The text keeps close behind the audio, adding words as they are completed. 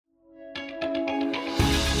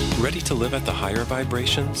Ready to live at the higher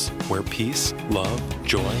vibrations, where peace, love,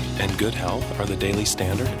 joy, and good health are the daily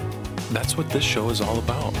standard? That's what this show is all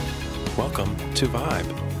about. Welcome to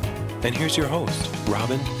Vibe. And here's your host,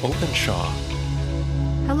 Robin Openshaw.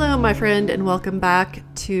 Hello, my friend, and welcome back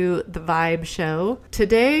to the Vibe Show.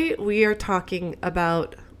 Today, we are talking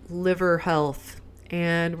about liver health,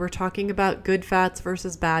 and we're talking about good fats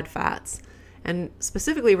versus bad fats. And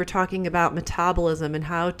specifically, we're talking about metabolism and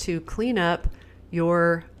how to clean up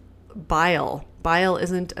your bile. Bile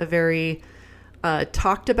isn't a very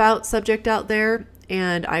talked about subject out there.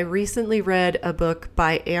 And I recently read a book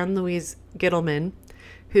by Ann Louise Gittleman,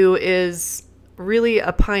 who is really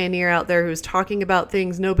a pioneer out there who's talking about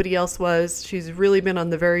things nobody else was. She's really been on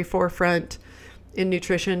the very forefront in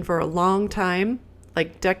nutrition for a long time,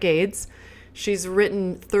 like decades. She's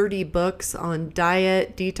written 30 books on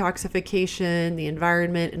diet, detoxification, the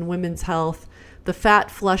environment, and women's health. The Fat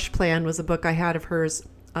Flush Plan was a book I had of hers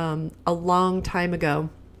a long time ago.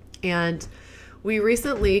 And we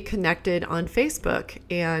recently connected on Facebook,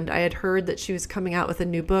 and I had heard that she was coming out with a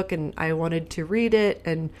new book, and I wanted to read it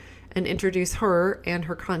and introduce her and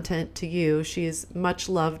her content to you. She is much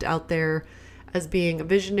loved out there as being a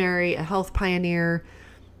visionary, a health pioneer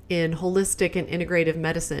in holistic and integrative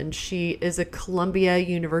medicine. She is a Columbia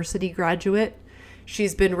University graduate.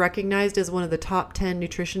 She's been recognized as one of the top 10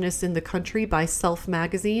 nutritionists in the country by Self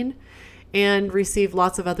Magazine and received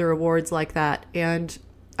lots of other awards like that. And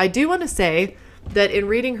I do want to say that in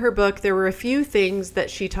reading her book, there were a few things that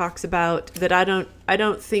she talks about that I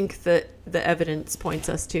don't think that the evidence points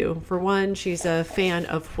us to. For one, she's a fan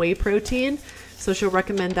of whey protein, so she'll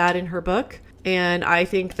recommend that in her book. And I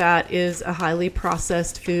think that is a highly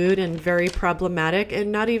processed food and very problematic and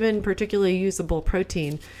not even particularly usable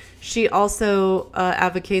protein. She also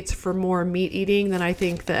advocates for more meat eating than I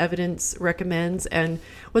think the evidence recommends. And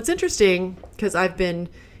what's interesting, because I've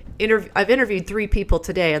interviewed 3 people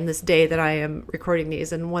today on this day that I am recording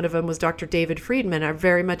these, and one of them was Dr. David Friedman. I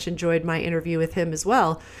very much enjoyed my interview with him as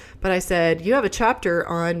well. But I said, you have a chapter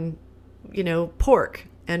on, pork,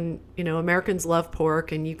 and, Americans love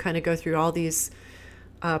pork, and you kind of go through all these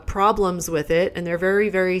problems with it, and they're very,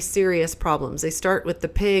 very serious problems. They start with the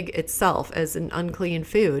pig itself as an unclean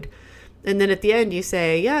food. And then at the end you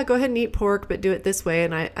say, yeah, go ahead and eat pork, but do it this way.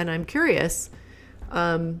 And I'm curious,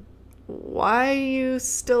 why you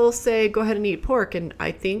still say go ahead and eat pork. And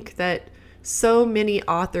I think that so many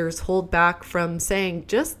authors hold back from saying,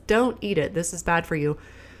 just don't eat it. This is bad for you.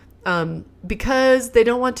 Because they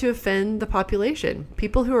don't want to offend the population.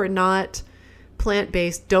 People who are not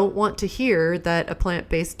plant-based don't want to hear that a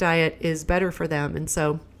plant-based diet is better for them. And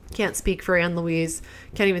so can't speak for Ann Louise,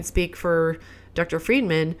 can't even speak for Dr.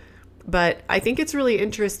 Friedman, but I think it's really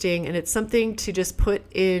interesting, and it's something to just put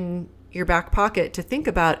in your back pocket to think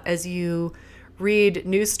about as you read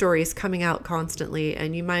news stories coming out constantly,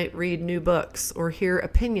 and you might read new books or hear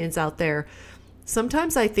opinions out there.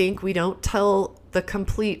 Sometimes I think we don't tell the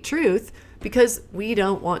complete truth because we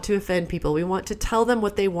don't want to offend people. We want to tell them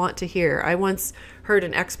what they want to hear. I once heard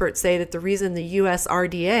an expert say that the reason the US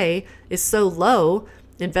RDA is so low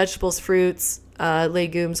in vegetables, fruits,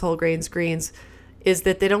 legumes, whole grains, greens, is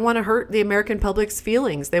that they don't want to hurt the American public's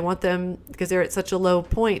feelings. They want them, because they're at such a low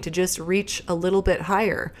point, to just reach a little bit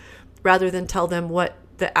higher rather than tell them what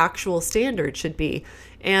the actual standard should be.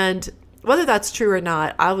 And whether that's true or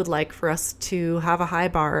not, I would like for us to have a high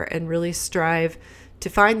bar and really strive to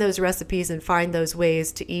find those recipes and find those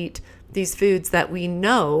ways to eat these foods that we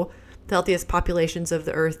know the healthiest populations of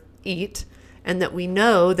the earth eat, and that we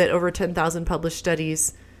know that over 10,000 published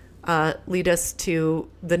studies lead us to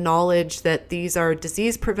the knowledge that these are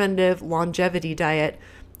disease preventive, longevity diet,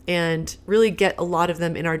 and really get a lot of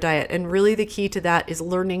them in our diet. And really the key to that is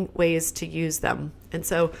learning ways to use them. And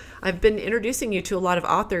so I've been introducing you to a lot of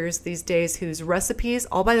authors these days whose recipes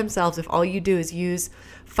all by themselves, if all you do is use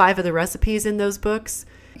 5 of the recipes in those books,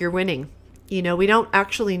 you're winning. We don't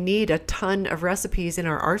actually need a ton of recipes in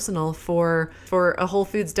our arsenal for a whole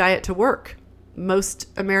foods diet to work. Most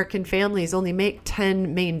American families only make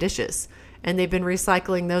 10 main dishes, and they've been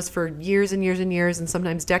recycling those for years and years and years, and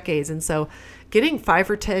sometimes decades. And so getting 5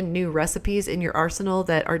 or 10 new recipes in your arsenal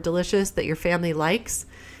that are delicious, that your family likes,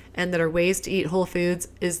 and that are ways to eat whole foods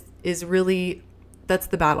is really, that's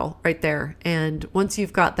the battle right there. And once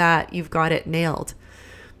you've got that, you've got it nailed.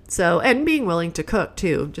 So, and being willing to cook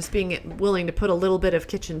too, just being willing to put a little bit of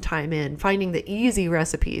kitchen time in, finding the easy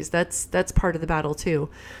recipes, that's part of the battle too.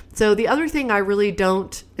 So the other thing I really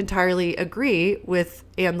don't entirely agree with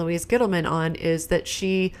Ann Louise Gittleman on is that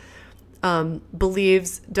she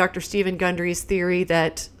believes Dr. Stephen Gundry's theory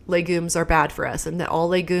that legumes are bad for us and that all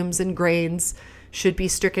legumes and grains should be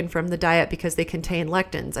stricken from the diet because they contain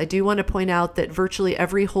lectins. I do want to point out that virtually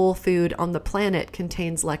every whole food on the planet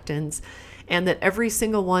contains lectins, and that every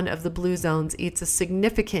single one of the blue zones eats a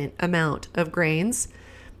significant amount of grains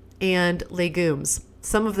and legumes.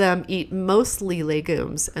 Some of them eat mostly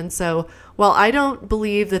legumes. And so while I don't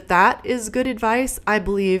believe that that is good advice, I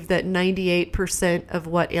believe that 98% of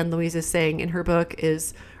what Ann Louise is saying in her book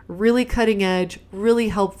is really cutting edge, really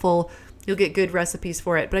helpful. You'll get good recipes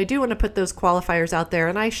for it. But I do want to put those qualifiers out there.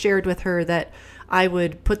 And I shared with her that I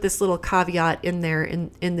would put this little caveat in there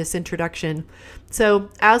in this introduction. So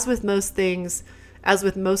as with most things, as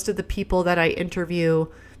with most of the people that I interview,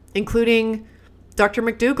 including Dr.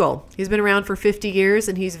 McDougall, he's been around for 50 years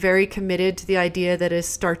and he's very committed to the idea that a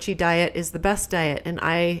starchy diet is the best diet. And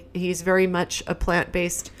he's very much a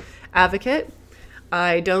plant-based advocate.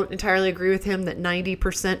 I don't entirely agree with him that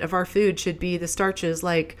 90% of our food should be the starches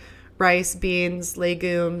like rice, beans,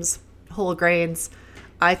 legumes, whole grains.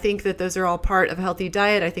 I think that those are all part of a healthy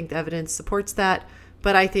diet. I think the evidence supports that.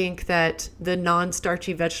 But I think that the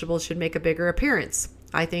non-starchy vegetables should make a bigger appearance.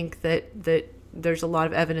 I think that there's a lot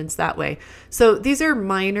of evidence that way. So these are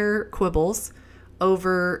minor quibbles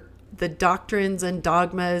over the doctrines and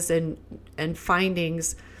dogmas and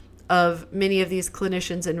findings of many of these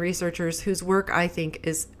clinicians and researchers whose work I think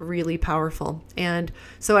is really powerful. And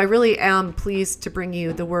so I really am pleased to bring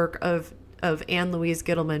you the work of Ann Louise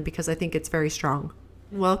Gittleman because I think it's very strong.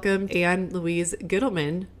 Welcome, Ann Louise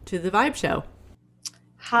Gittleman, to the Vibe Show.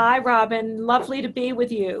 Hi, Robin. Lovely to be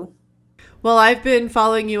with you. Well, I've been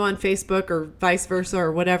following you on Facebook or vice versa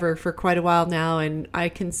or whatever for quite a while now, and I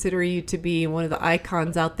consider you to be one of the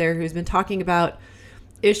icons out there who's been talking about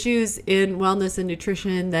issues in wellness and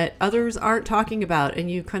nutrition that others aren't talking about,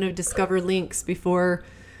 and you kind of discover links before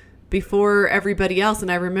everybody else.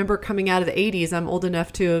 And I remember coming out of the 80s, I'm old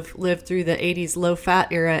enough to have lived through the 80s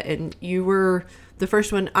low-fat era, and you were the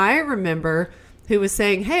first one I remember who was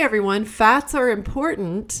saying, hey, everyone, fats are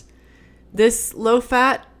important. This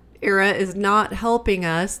low-fat era is not helping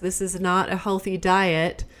us. This is not a healthy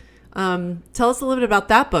diet. Tell us a little bit about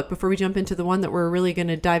that book before we jump into the one that we're really going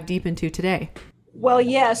to dive deep into today. Well,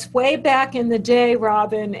 yes, way back in the day,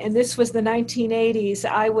 Robin, and this was the 1980s,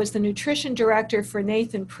 I was the nutrition director for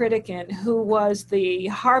Nathan Pritikin, who was the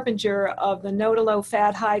harbinger of the no to low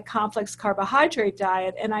fat, high complex carbohydrate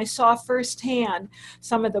diet. And I saw firsthand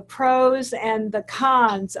some of the pros and the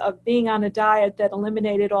cons of being on a diet that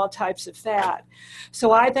eliminated all types of fat.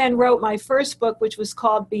 So I then wrote my first book, which was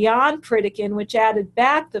called Beyond Pritikin, which added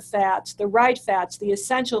back the fats, the right fats, the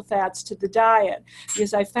essential fats to the diet,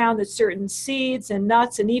 because I found that certain seeds and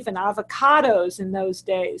nuts and even avocados in those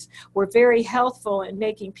days were very healthful in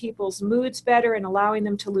making people's moods better and allowing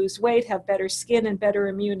them to lose weight, have better skin, and better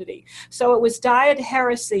immunity. So it was diet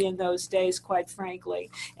heresy in those days, quite frankly.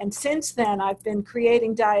 And since then, I've been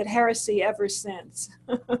creating diet heresy ever since.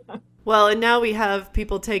 Well, and now we have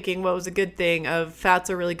people taking what was a good thing of fats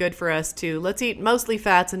are really good for us to let's eat mostly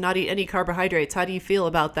fats and not eat any carbohydrates. How do you feel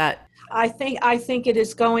about that? I think it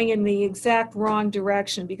is going in the exact wrong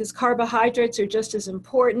direction because carbohydrates are just as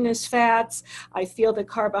important as fats. I feel that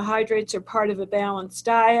carbohydrates are part of a balanced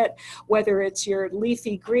diet, whether it's your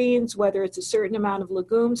leafy greens, whether it's a certain amount of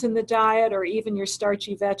legumes in the diet, or even your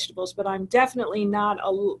starchy vegetables. But I'm definitely not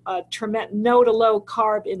a tremendous no to low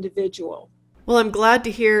carb individual. Well, I'm glad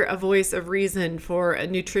to hear a voice of reason for a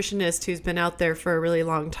nutritionist who's been out there for a really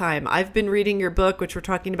long time. I've been reading your book, which we're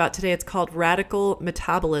talking about today. It's called Radical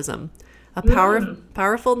Metabolism, a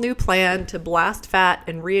powerful new plan to blast fat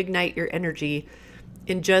and reignite your energy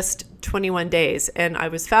in just 21 days. And I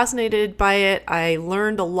was fascinated by it. I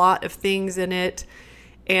learned a lot of things in it.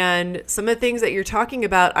 And some of the things that you're talking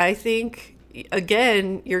about, I think,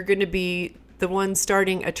 again, you're going to be the one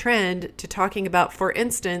starting a trend to talking about, for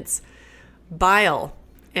instance, bile.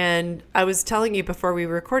 And I was telling you before we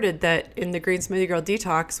recorded that in the Green Smoothie Girl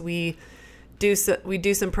Detox, we do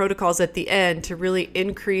some protocols at the end to really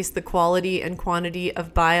increase the quality and quantity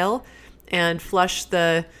of bile and flush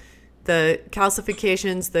the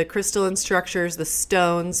calcifications, the crystalline structures, the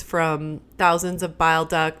stones from thousands of bile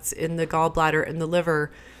ducts in the gallbladder and the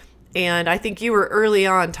liver. And I think you were early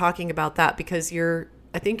on talking about that because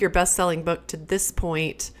I think your best-selling book to this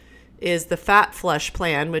point is the Fat Flush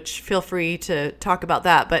Plan, which feel free to talk about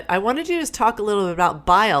that. But I wanted you to just talk a little bit about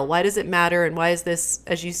bile. Why does it matter? And why is this,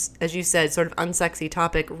 as you said, sort of unsexy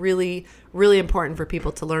topic really, really important for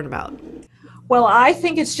people to learn about? Well, I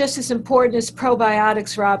think it's just as important as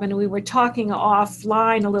probiotics, Robin. We were talking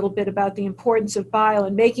offline a little bit about the importance of bile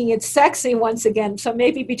and making it sexy once again. So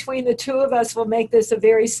maybe between the two of us, we'll make this a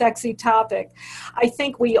very sexy topic. I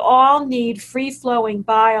think we all need free-flowing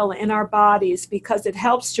bile in our bodies because it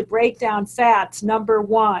helps to break down fats, number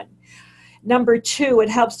one. Number two, it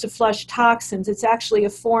helps to flush toxins. It's actually a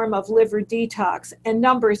form of liver detox. And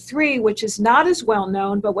number three, which is not as well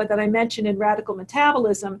known, but what that I mentioned in Radical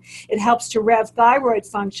Metabolism, it helps to rev thyroid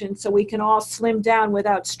function so we can all slim down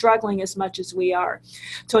without struggling as much as we are.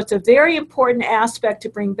 So it's a very important aspect to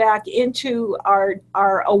bring back into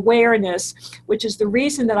our awareness, which is the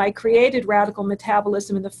reason that I created Radical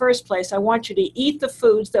Metabolism in the first place. I want you to eat the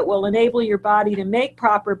foods that will enable your body to make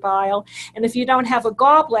proper bile. And if you don't have a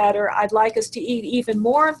gallbladder, I'd like us to eat even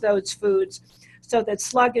more of those foods so that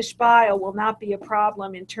sluggish bile will not be a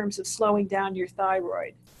problem in terms of slowing down your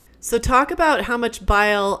thyroid. So talk about how much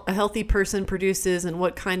bile a healthy person produces and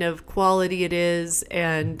what kind of quality it is,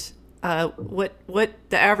 and what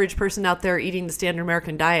the average person out there eating the standard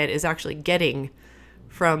American diet is actually getting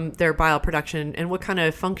from their bile production and what kind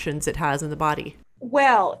of functions it has in the body.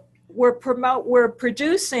 Well, we're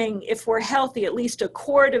producing, if we're healthy, at least a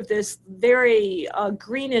quart of this very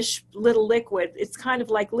greenish little liquid. It's kind of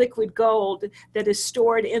like liquid gold that is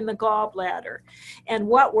stored in the gallbladder. And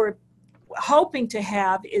what we're hoping to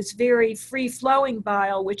have is very free-flowing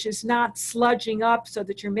bile, which is not sludging up so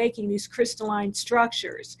that you're making these crystalline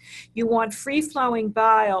structures. You want free-flowing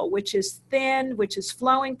bile, which is thin, which is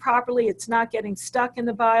flowing properly. It's not getting stuck in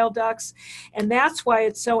the bile ducts. And that's why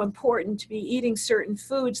it's so important to be eating certain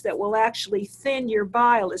foods that will actually thin your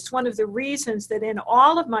bile. It's one of the reasons that in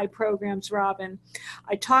all of my programs, Robin,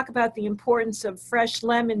 I talk about the importance of fresh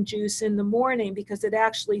lemon juice in the morning because it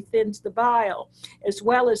actually thins the bile, as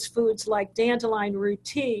well as foods like dandelion root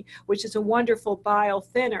tea, which is a wonderful bile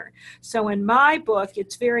thinner. So in my book,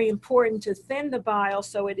 it's very important to thin the bile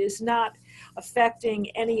so it is not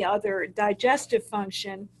affecting any other digestive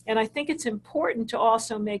function. And I think it's important to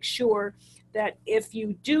also make sure that if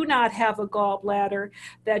you do not have a gallbladder,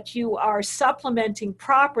 that you are supplementing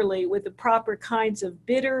properly with the proper kinds of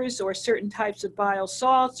bitters or certain types of bile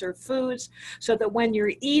salts or foods, so that when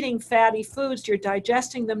you're eating fatty foods, you're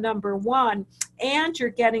digesting them, number one, and you're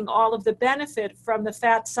getting all of the benefit from the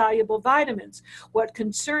fat-soluble vitamins. What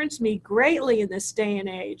concerns me greatly in this day and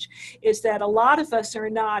age is that a lot of us are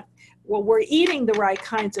not, well, we're eating the right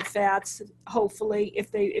kinds of fats, hopefully,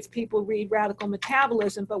 if people read Radical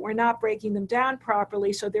Metabolism, but we're not breaking them down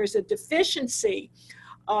properly. So there's a deficiency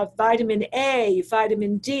of vitamin A,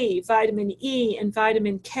 vitamin D, vitamin E, and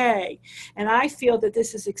vitamin K. And I feel that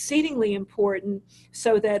this is exceedingly important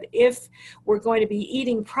so that if we're going to be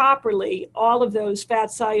eating properly, all of those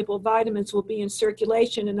fat-soluble vitamins will be in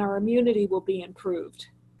circulation and our immunity will be improved.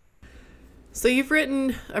 So you've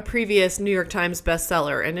written a previous New York Times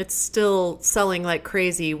bestseller, and it's still selling like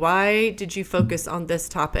crazy. Why did you focus on this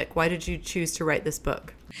topic? Why did you choose to write this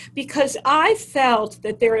book? Because I felt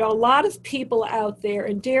that there are a lot of people out there,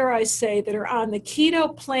 and dare I say, that are on the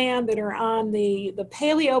keto plan, that are on the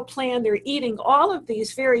paleo plan. They're eating all of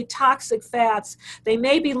these very toxic fats. They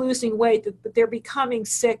may be losing weight, but they're becoming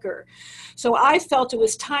sicker. So I felt it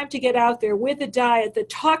was time to get out there with a diet that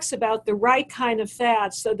talks about the right kind of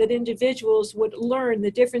fats so that individuals would learn the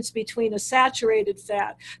difference between a saturated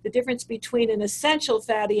fat, the difference between an essential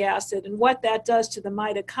fatty acid, and what that does to the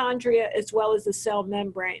mitochondria as well as the cell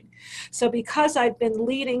membrane. So because I've been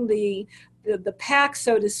leading the pack,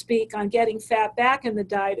 so to speak, on getting fat back in the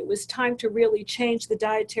diet, it was time to really change the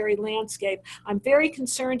dietary landscape. I'm very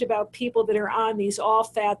concerned about people that are on these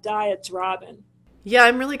all-fat diets, Robin. Yeah,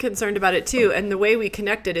 I'm really concerned about it too. And the way we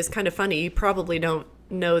connected is kind of funny. You probably don't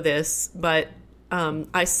know this, but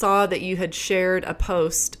I saw that you had shared a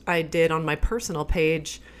post I did on my personal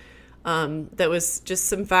page that was just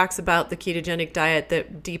some facts about the ketogenic diet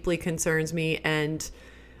that deeply concerns me. And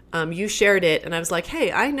you shared it, and I was like,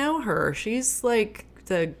 hey, I know her. She's like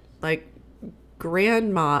the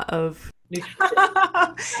grandma of nutrition.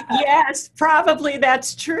 Yes, probably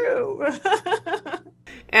that's true.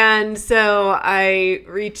 And so I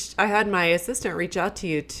had my assistant reach out to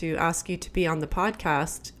you to ask you to be on the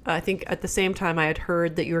podcast. I think at the same time I had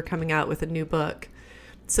heard that you were coming out with a new book.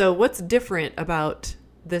 So what's different about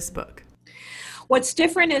this book? What's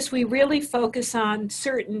different is we really focus on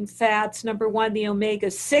certain fats. Number one, the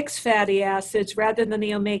omega-6 fatty acids rather than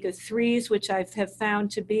the omega-3s, which I have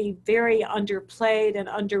found to be very underplayed and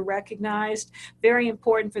under-recognized. Very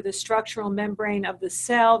important for the structural membrane of the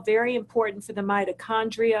cell, very important for the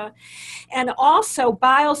mitochondria. And also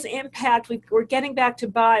bile's impact, we're getting back to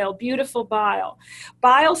bile, beautiful bile.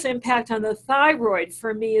 Bile's impact on the thyroid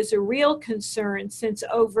for me is a real concern, since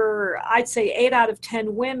over, I'd say 8 out of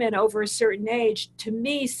 10 women over a certain age, to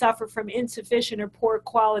me, suffer from insufficient or poor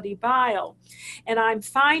quality bile. And I'm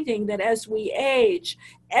finding that as we age,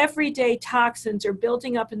 everyday toxins are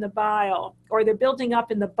building up in the bile, or they're building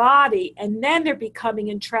up in the body, and then they're becoming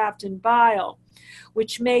entrapped in bile,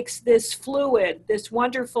 which makes this fluid, this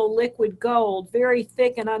wonderful liquid gold, very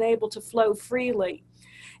thick and unable to flow freely.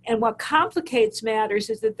 And what complicates matters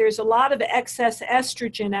is that there's a lot of excess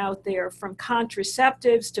estrogen out there, from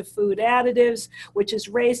contraceptives to food additives, which is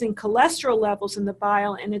raising cholesterol levels in the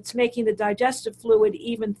bile, and it's making the digestive fluid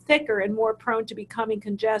even thicker and more prone to becoming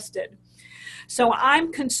congested. So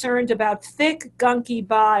I'm concerned about thick, gunky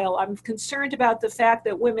bile. I'm concerned about the fact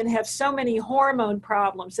that women have so many hormone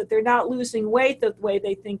problems, that they're not losing weight the way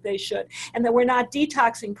they think they should, and that we're not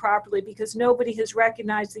detoxing properly because nobody has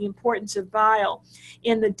recognized the importance of bile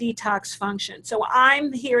in the detox function. So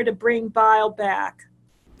I'm here to bring bile back.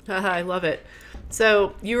 I love it.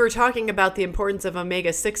 So you were talking about the importance of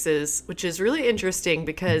omega-6s, which is really interesting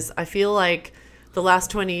because I feel like the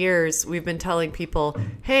last 20 years, we've been telling people,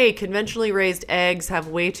 hey, conventionally raised eggs have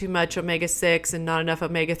way too much omega-6 and not enough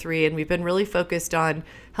omega-3. And we've been really focused on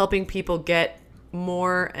helping people get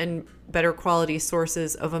more and better quality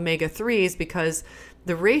sources of omega-3s because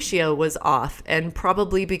the ratio was off. And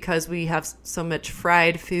probably because we have so much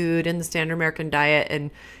fried food in the standard American diet,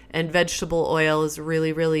 and vegetable oil is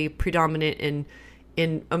really, really predominant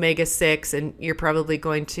in omega-6. And you're probably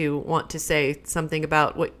going to want to say something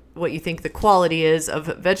about what you think the quality is of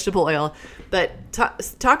vegetable oil. But talk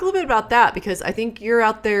a little bit about that, because I think you're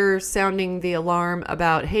out there sounding the alarm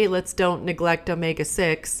about, hey, let's don't neglect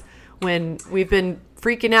omega-6, when we've been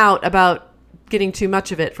freaking out about getting too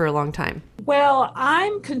much of it for a long time. Well,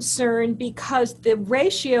 I'm concerned because the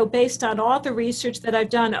ratio, based on all the research that I've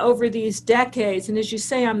done over these decades, and as you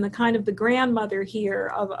say, I'm the grandmother here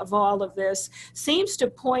of all of this, seems to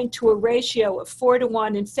point to a ratio of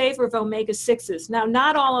 4-to-1 in favor of omega-6s. Now,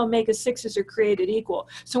 not all omega-6s are created equal.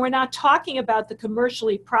 So we're not talking about the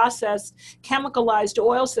commercially processed, chemicalized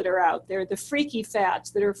oils that are out there, the freaky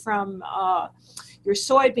fats that are from your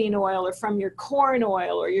soybean oil or from your corn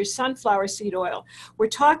oil or your sunflower seed oil. We're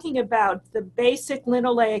talking about the basic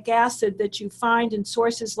linoleic acid that you find in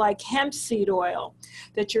sources like hemp seed oil,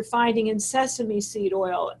 that you're finding in sesame seed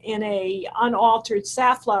oil, in a unaltered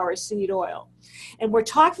safflower seed oil. And we're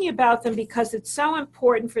talking about them because it's so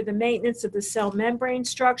important for the maintenance of the cell membrane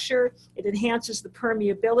structure. It enhances the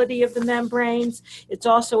permeability of the membranes. It's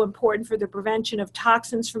also important for the prevention of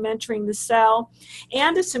toxins from entering the cell.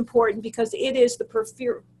 And it's important because it is the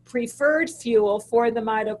preferred fuel for the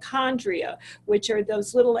mitochondria, which are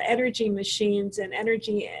those little energy machines and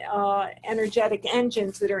energetic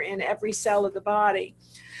engines that are in every cell of the body.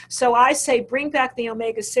 So I say bring back the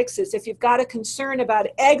omega-6s. If you've got a concern about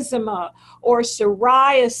eczema or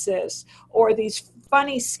psoriasis or these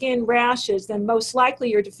funny skin rashes, then most likely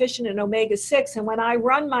you're deficient in omega-6. And when I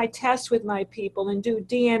run my tests with my people and do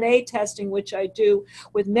DNA testing, which I do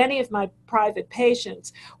with many of my private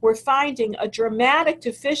patients, we're finding a dramatic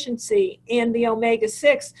deficiency in the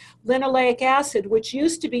omega-6 linoleic acid, which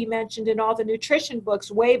used to be mentioned in all the nutrition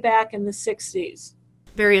books way back in the 60s.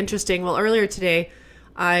 Very interesting. Well, earlier today,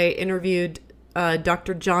 I interviewed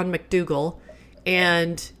Dr. John McDougall,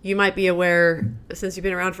 and you might be aware, since you've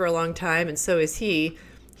been around for a long time, and so is he.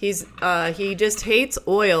 He just hates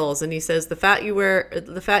oils, and he says the fat you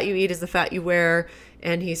eat is the fat you wear,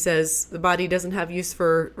 and he says the body doesn't have use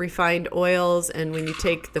for refined oils, and when you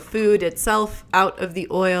take the food itself out of the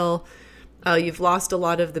oil, you've lost a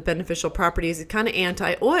lot of the beneficial properties. It's kind of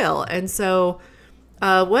anti-oil, and so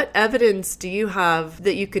what evidence do you have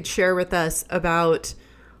that you could share with us about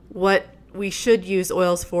what we should use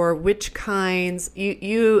oils for, which kinds?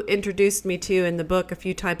 You introduced me to in the book a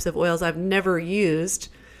few types of oils I've never used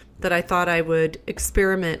that I thought I would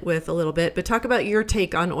experiment with a little bit, but talk about your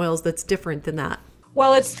take on oils that's different than that.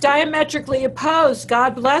 Well, it's diametrically opposed.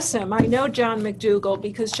 God bless him. I know John McDougall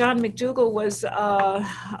because John McDougall was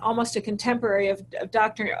almost a contemporary of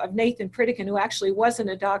Nathan Pritikin, who actually wasn't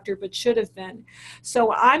a doctor but should have been.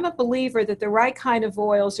 So I'm a believer that the right kind of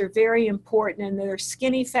oils are very important, and they're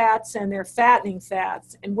skinny fats and they're fattening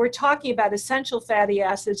fats. And we're talking about essential fatty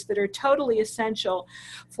acids that are totally essential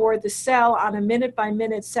for the cell on a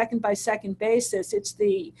minute-by-minute, second-by-second basis. It's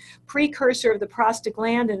the precursor of the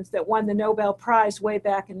prostaglandins that won the Nobel Prize way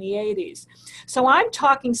back in the 80s. So I'm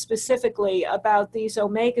talking specifically about these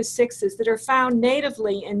omega-6s that are found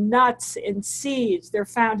natively in nuts, in seeds. They're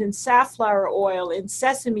found in safflower oil, in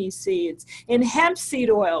sesame seeds, in hemp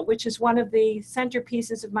seed oil, which is one of the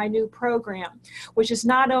centerpieces of my new program, which is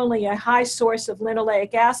not only a high source of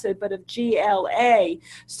linoleic acid, but of GLA,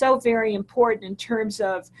 so very important in terms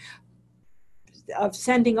of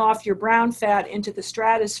sending off your brown fat into the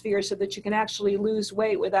stratosphere so that you can actually lose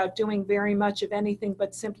weight without doing very much of anything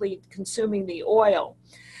but simply consuming the oil.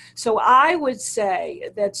 So I would say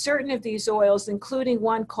that certain of these oils, including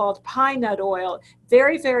one called pine nut oil,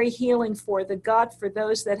 very, very healing for the gut, for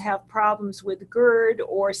those that have problems with GERD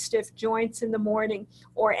or stiff joints in the morning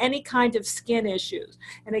or any kind of skin issues.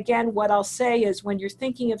 And again, what I'll say is when you're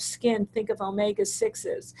thinking of skin, think of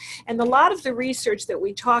omega-6s. And a lot of the research that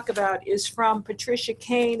we talk about is from Patricia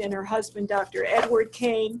Kane and her husband, Dr. Edward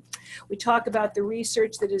Kane. We talk about the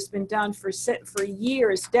research that has been done for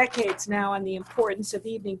years, decades now, on the importance of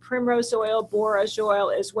evening primrose oil, borage oil,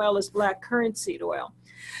 as well as black currant seed oil.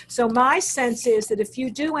 So my sense is that if you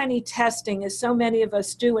do any testing, as so many of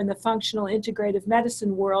us do in the functional integrative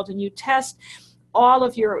medicine world, and you test all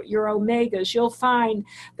of your omegas, you'll find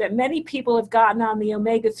that many people have gotten on the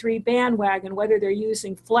omega-3 bandwagon, whether they're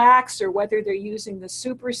using flax or whether they're using the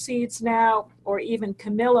super seeds now, or even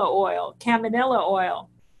camellia oil.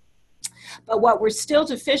 But what we're still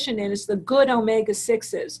deficient in is the good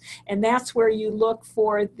omega-6s. And that's where you look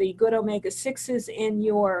for the good omega-6s in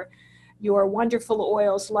your wonderful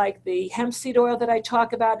oils like the hemp seed oil that I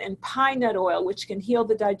talk about, and pine nut oil, which can heal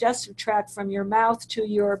the digestive tract from your mouth to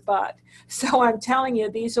your butt. So I'm telling you,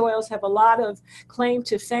 these oils have a lot of claim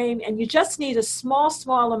to fame, and you just need a small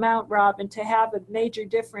amount, Robin, to have a major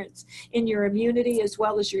difference in your immunity as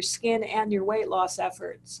well as your skin and your weight loss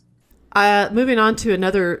efforts. Moving on to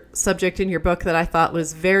another subject in your book that I thought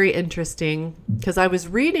was very interesting, because I was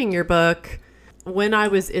reading your book when I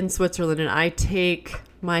was in Switzerland, and I take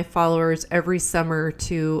my followers every summer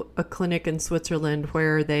to a clinic in Switzerland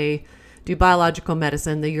where they do biological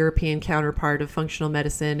medicine, the European counterpart of functional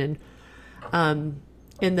medicine. And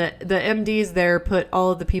the MDs there put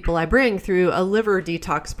all of the people I bring through a liver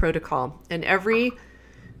detox protocol. And every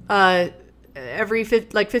 15,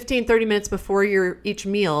 30 minutes before each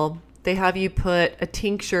meal, they have you put a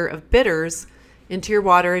tincture of bitters into your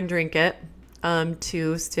water and drink it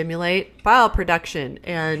to stimulate bile production.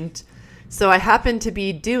 And so I happened to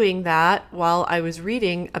be doing that while I was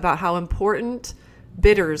reading about how important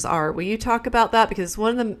bitters are. Will you talk about that? Because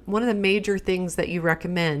one of the major things that you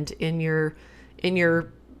recommend in your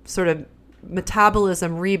sort of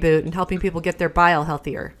metabolism reboot and helping people get their bile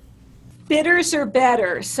healthier. Bitters are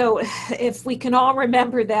better. So if we can all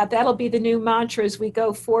remember that, that'll be the new mantra as we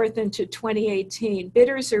go forth into 2018.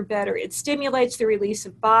 Bitters are better. It stimulates the release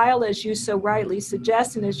of bile, as you so rightly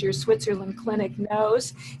suggest, and as your Switzerland clinic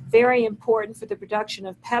knows. Very important for the production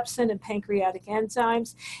of pepsin and pancreatic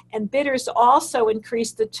enzymes. And bitters also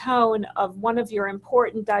increase the tone of one of your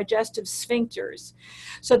important digestive sphincters.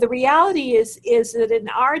 So the reality is that in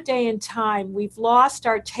our day and time, we've lost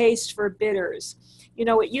our taste for bitters. You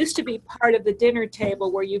know, it used to be part of the dinner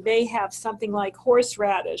table where you may have something like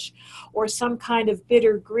horseradish or some kind of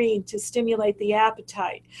bitter green to stimulate the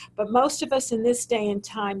appetite. But most of us in this day and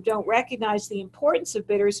time don't recognize the importance of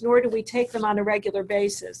bitters, nor do we take them on a regular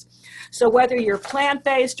basis. So whether you're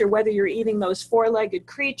plant-based or whether you're eating those four-legged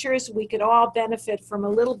creatures, we could all benefit from a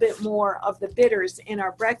little bit more of the bitters in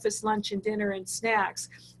our breakfast, lunch, and dinner and snacks.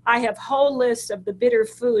 I have whole lists of the bitter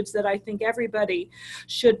foods that I think everybody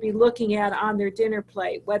should be looking at on their dinner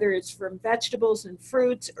plate, whether it's from vegetables and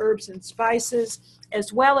fruits, herbs and spices,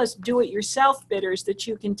 as well as do-it-yourself bitters that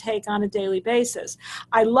you can take on a daily basis.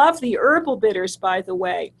 I love the herbal bitters, by the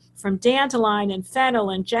way, from dandelion and fennel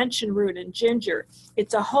and gentian root and ginger.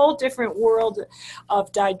 It's a whole different world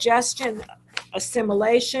of digestion,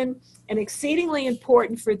 assimilation, and exceedingly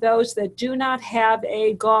important for those that do not have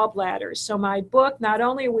a gallbladder. So my book, not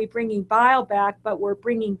only are we bringing bile back, but we're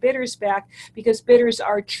bringing bitters back because bitters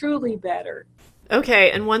are truly better.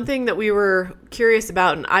 Okay, and one thing that we were curious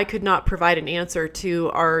about, and I could not provide an answer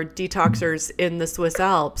to our detoxers in the Swiss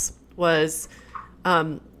Alps, was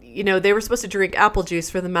they were supposed to drink apple juice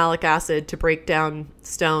for the malic acid to break down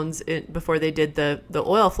stones before they did the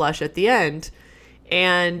oil flush at the end.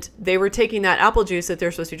 And they were taking that apple juice that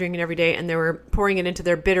they're supposed to be drinking every day, and they were pouring it into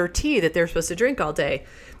their bitter tea that they're supposed to drink all day.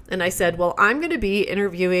 And I said, well, I'm going to be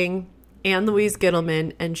interviewing Ann Louise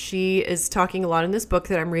Gittleman, and she is talking a lot in this book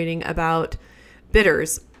that I'm reading about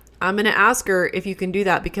bitters. I'm going to ask her if you can do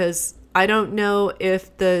that, because I don't know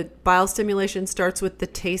if the bile stimulation starts with the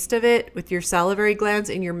taste of it, with your salivary glands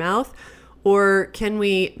in your mouth, or can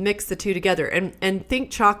we mix the two together? And think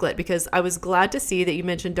chocolate, because I was glad to see that you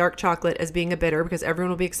mentioned dark chocolate as being a bitter, because everyone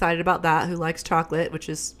will be excited about that who likes chocolate, which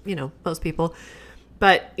is, most people.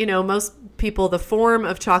 But, most people, the form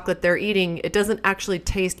of chocolate they're eating, it doesn't actually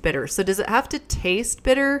taste bitter. So does it have to taste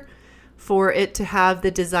bitter for it to have the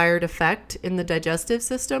desired effect in the digestive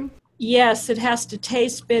system? Yes, it has to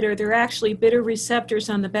taste bitter. There are actually bitter receptors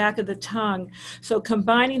on the back of the tongue. So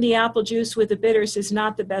combining the apple juice with the bitters is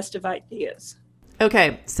not the best of ideas.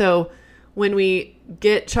 Okay, so when we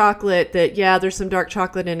get chocolate that, there's some dark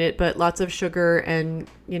chocolate in it, but lots of sugar and,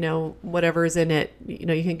 whatever's in it,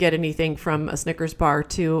 you can get anything from a Snickers bar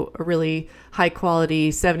to a really high quality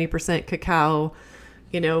 70% cacao,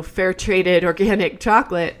 fair traded organic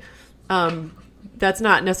chocolate. That's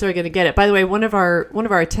not necessarily going to get it. By the way, one of our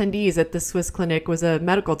attendees at the Swiss clinic was a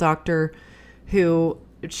medical doctor who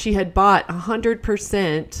she had bought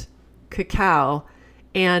 100% cacao,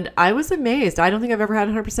 and I was amazed. I don't think I've ever had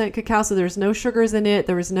 100% cacao, so there's no sugars in it.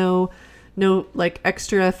 There was no like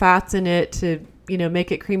extra fats in it to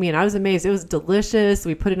make it creamy, and I was amazed. It was delicious.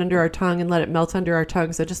 We put it under our tongue and let it melt under our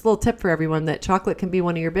tongue. So just a little tip for everyone that chocolate can be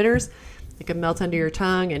one of your bitters. It can melt under your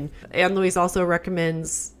tongue. And Ann Louise also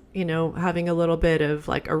recommends having a little bit of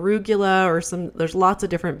like arugula or there's lots of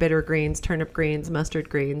different bitter greens, turnip greens, mustard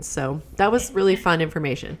greens. So that was really fun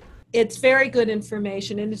information. It's very good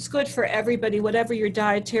information, and it's good for everybody, whatever your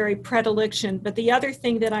dietary predilection. But the other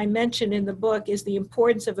thing that I mentioned in the book is the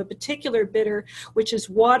importance of a particular bitter, which is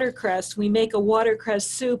watercress. We make a watercress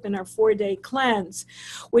soup in our 4-day cleanse,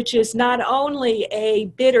 which is not only a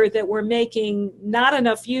bitter that we're making not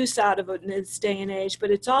enough use out of it in this day and age, but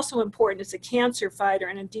it's also important as a cancer fighter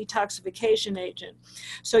and a detoxification agent.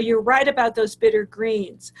 So you're right about those bitter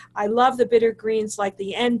greens. I love the bitter greens like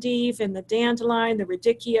the endive and the dandelion, the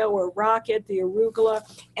radicchio, or rocket, the arugula,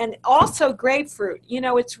 and also grapefruit.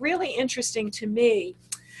 It's really interesting to me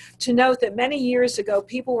to note that many years ago,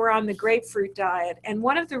 people were on the grapefruit diet. And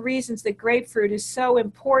one of the reasons that grapefruit is so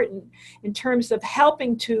important in terms of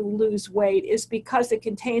helping to lose weight is because it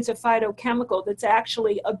contains a phytochemical that's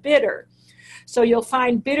actually a bitter. So you'll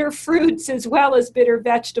find bitter fruits as well as bitter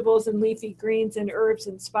vegetables and leafy greens and herbs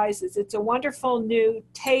and spices. It's a wonderful new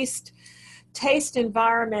taste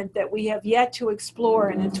environment that we have yet to explore,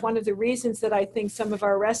 and it's one of the reasons that I think some of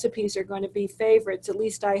our recipes are going to be favorites, at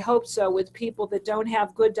least I hope so, with people that don't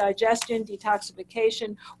have good digestion,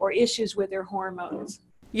 detoxification, or issues with their hormones.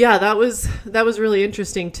 Yeah, that was really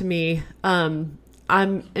interesting to me.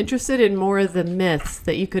 I'm interested in more of the myths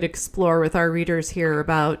that you could explore with our readers here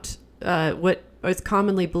about what is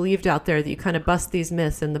commonly believed out there, that you kind of bust these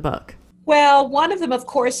myths in the book. Well, one of them, of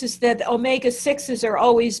course, is that omega-6s are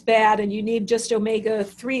always bad and you need just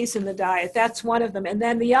omega-3s in the diet. That's one of them. And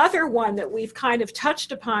then the other one that we've kind of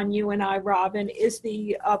touched upon, you and I, Robin, is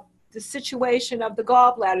the situation of the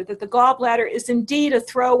gallbladder, that the gallbladder is indeed a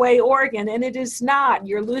throwaway organ, and it is not.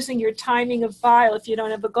 You're losing your timing of bile if you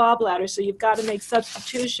don't have a gallbladder, so you've got to make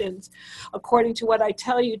substitutions according to what I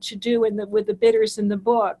tell you to do with the bitters in the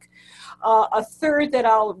book. A third that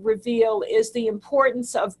I'll reveal is the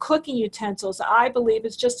importance of cooking utensils. I believe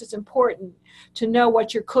it's just as important to know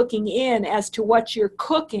what you're cooking in as to what you're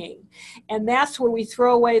cooking. And that's where we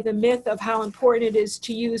throw away the myth of how important it is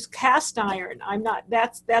to use cast iron.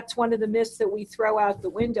 That's one of the myths that we throw out the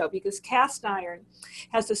window, because cast iron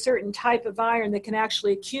has a certain type of iron that can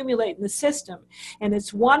actually accumulate in the system. And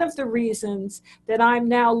it's one of the reasons that I'm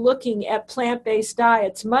now looking at plant-based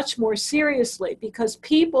diets much more seriously, because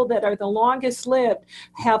people that are the longest lived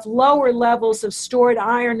have lower levels of stored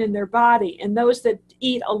iron in their body, and those that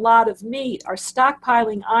eat a lot of meat are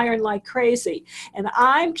stockpiling iron like crazy. And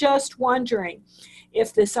I'm just wondering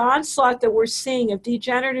if this onslaught that we're seeing of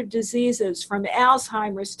degenerative diseases, from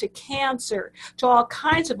Alzheimer's to cancer to all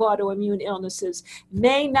kinds of autoimmune illnesses,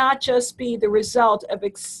 may not just be the result of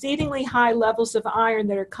exceedingly high levels of iron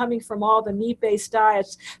that are coming from all the meat-based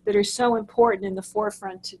diets that are so important in the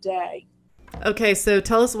forefront today. Okay, so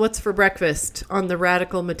tell us what's for breakfast on the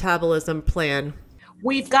Radical Metabolism plan.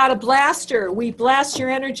 We've got a blaster. We blast your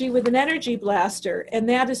energy with an energy blaster. And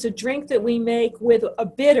that is a drink that we make with a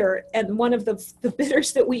bitter. And one of the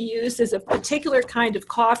bitters that we use is a particular kind of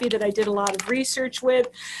coffee that I did a lot of research with,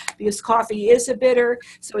 because coffee is a bitter.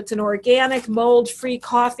 So it's an organic, mold-free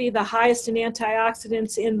coffee, the highest in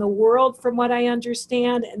antioxidants in the world, from what I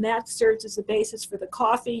understand. And that serves as the basis for the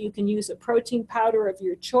coffee. You can use a protein powder of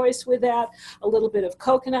your choice with that, a little bit of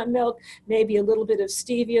coconut milk, maybe a little bit of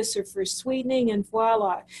stevia for sweetening, and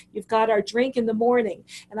voila, you've got our drink in the morning.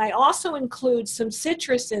 And I also include some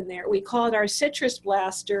citrus in there. We call it our citrus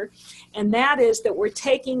blaster, and that is that we're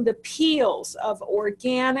taking the peels of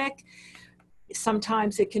organic,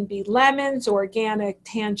 sometimes it can be lemons, organic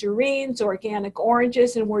tangerines, organic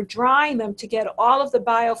oranges, and we're drying them to get all of the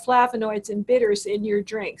bioflavonoids and bitters in your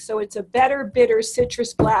drink. So it's a better bitter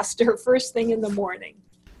citrus blaster first thing in the morning.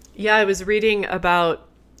 Yeah, I was reading about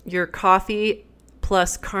your coffee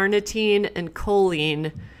plus carnitine and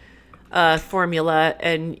choline formula,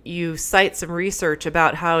 and you cite some research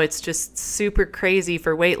about how it's just super crazy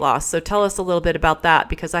for weight loss. So tell us a little bit about that,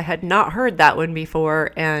 because I had not heard that one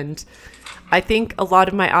before, and I think a lot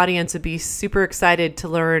of my audience would be super excited to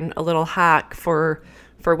learn a little hack for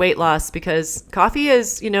weight loss, because coffee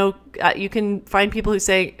is, you can find people who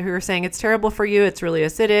are saying it's terrible for you, it's really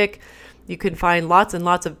acidic. You can find lots and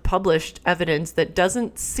lots of published evidence that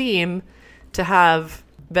doesn't seem to have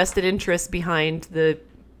vested interest behind the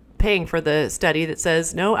paying for the study that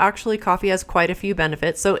says, no, actually coffee has quite a few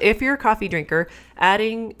benefits. So if you're a coffee drinker,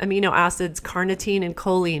 adding amino acids, carnitine and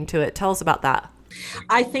choline to it, tell us about that.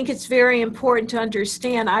 I think it's very important to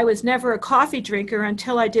understand. I was never a coffee drinker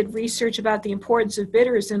until I did research about the importance of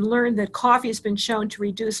bitters and learned that coffee has been shown to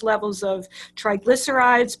reduce levels of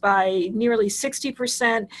triglycerides by nearly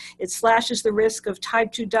 60%. It slashes the risk of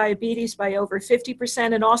type 2 diabetes by over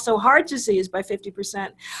 50% and also heart disease by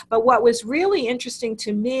 50%. But what was really interesting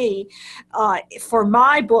to me for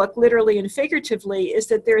my book, literally and figuratively, is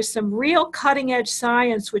that there's some real cutting edge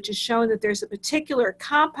science which has shown that there's a particular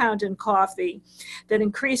compound in coffee that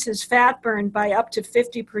increases fat burn by up to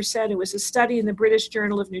 50%. It was a study in the British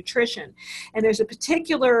Journal of Nutrition. And there's a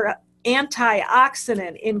particular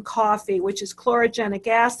antioxidant in coffee, which is chlorogenic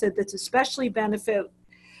acid, that's especially beneficial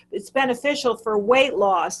for weight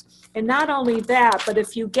loss. And not only that, but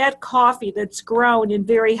if you get coffee that's grown in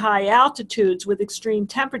very high altitudes with extreme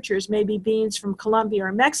temperatures, maybe beans from Colombia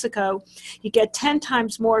or Mexico, you get 10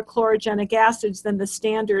 times more chlorogenic acids than the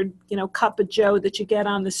standard, cup of joe that you get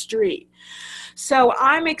on the street. So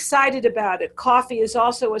I'm excited about it. Coffee is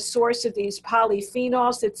also a source of these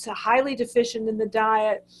polyphenols. It's highly deficient in the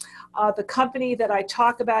diet. The company that I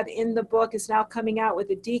talk about in the book is now coming out with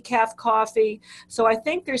a decaf coffee. So I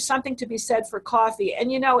think there's something to be said for coffee. And,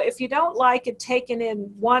 if you don't like it taken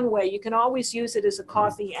in one way, you can always use it as a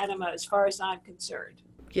coffee enema, as far as I'm concerned.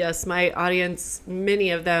 Yes, my audience,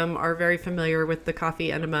 many of them are very familiar with the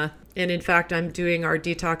coffee enema. And in fact, I'm doing our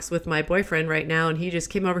detox with my boyfriend right now, and he just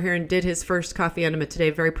came over here and did his first coffee enema today.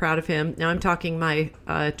 Very proud of him. Now I'm talking my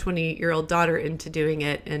 20-year-old daughter into doing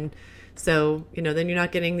it. And so, then you're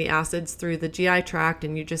not getting the acids through the GI tract,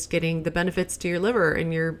 and you're just getting the benefits to your liver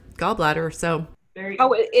and your gallbladder. So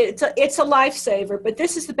it's a lifesaver, but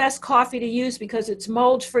this is the best coffee to use because it's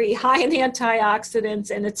mold-free, high in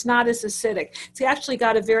antioxidants, and it's not as acidic. It's actually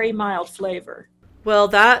got a very mild flavor. Well,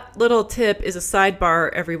 that little tip is a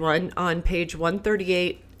sidebar, everyone, on page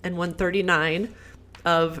 138 and 139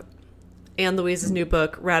 of Ann Louise's new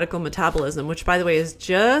book, Radical Metabolism, which, by the way, is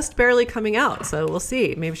just barely coming out. So we'll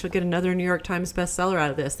see. Maybe she'll get another New York Times bestseller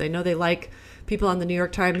out of this. I know they like people on the New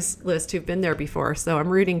York Times list who've been there before, so I'm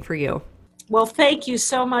rooting for you. Well, thank you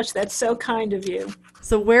so much. That's so kind of you.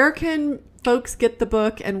 So where can folks get the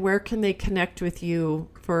book, and where can they connect with you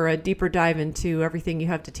for a deeper dive into everything you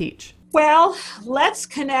have to teach? Well, let's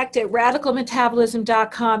connect at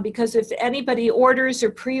radicalmetabolism.com, because if anybody orders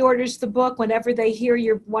or pre-orders the book, whenever they hear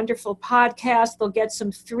your wonderful podcast, they'll get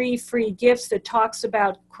some 3 free gifts that talks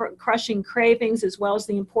about crushing cravings, as well as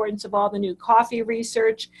the importance of all the new coffee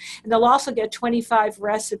research. And they'll also get 25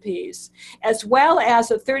 recipes, as well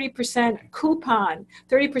as a 30%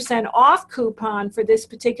 off coupon for this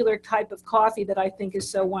particular type of coffee that I think is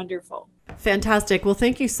so wonderful. Fantastic. Well,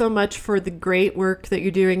 thank you so much for the great work that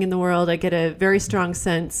you're doing in the world. I get a very strong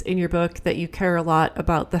sense in your book that you care a lot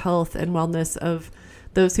about the health and wellness of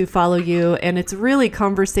those who follow you. And it's really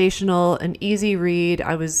conversational, an easy read.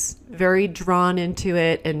 I was very drawn into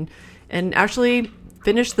it and actually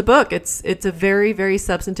finished the book. It's a very, very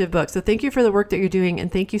substantive book. So thank you for the work that you're doing.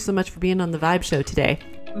 And thank you so much for being on the Vibe Show today.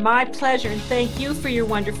 My pleasure. And thank you for your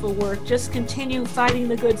wonderful work. Just continue fighting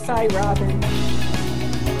the good fight, Robin.